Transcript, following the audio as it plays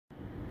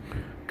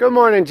Good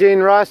morning, Gene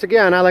Ross.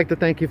 Again, I'd like to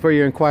thank you for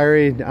your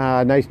inquiry.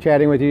 Nice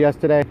chatting with you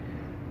yesterday.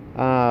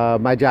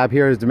 My job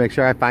here is to make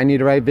sure I find you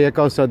the right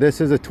vehicle. So this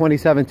is a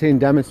 2017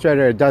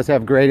 demonstrator. It does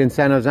have great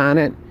incentives on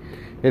it.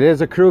 It is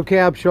a crew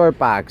cab short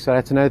box, so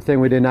that's another thing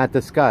we did not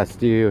discuss.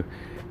 Do you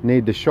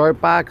need the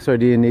short box or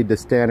do you need the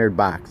standard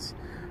box?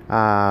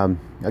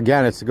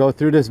 Again, it's to go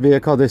through this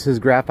vehicle. This is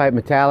graphite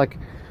metallic.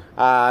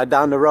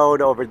 Down the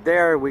road over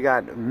there, we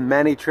got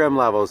many trim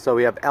levels. So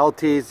we have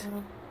LTs,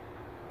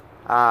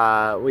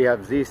 we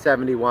have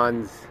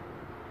Z71s,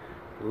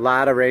 a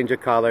lot of range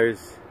of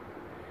colors.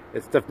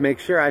 It's to make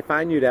sure I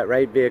find you that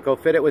right vehicle,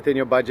 fit it within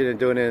your budget, and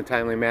do it in a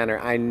timely manner.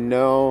 I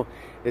know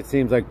it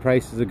seems like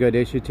price is a good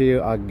issue to you.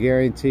 I'll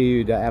guarantee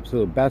you the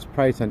absolute best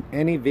price on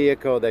any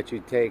vehicle that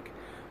you take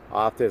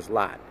off this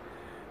lot.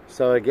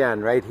 So again,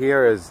 right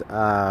here is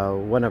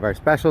one of our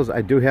specials.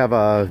 I do have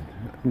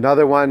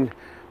another one,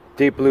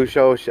 Deep Blue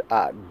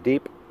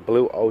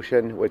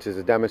Ocean, which is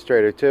a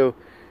demonstrator too.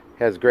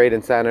 Has great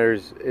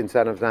incentives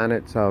on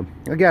it. So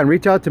again,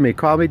 reach out to me.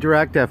 Call me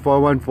direct at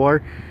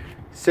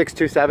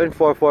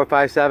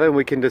 414-627-4457.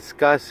 We can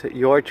discuss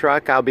your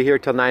truck. I'll be here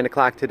till 9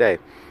 o'clock today.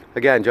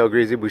 Again, Joe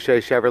Griese, Boucher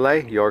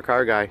Chevrolet, your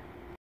car guy.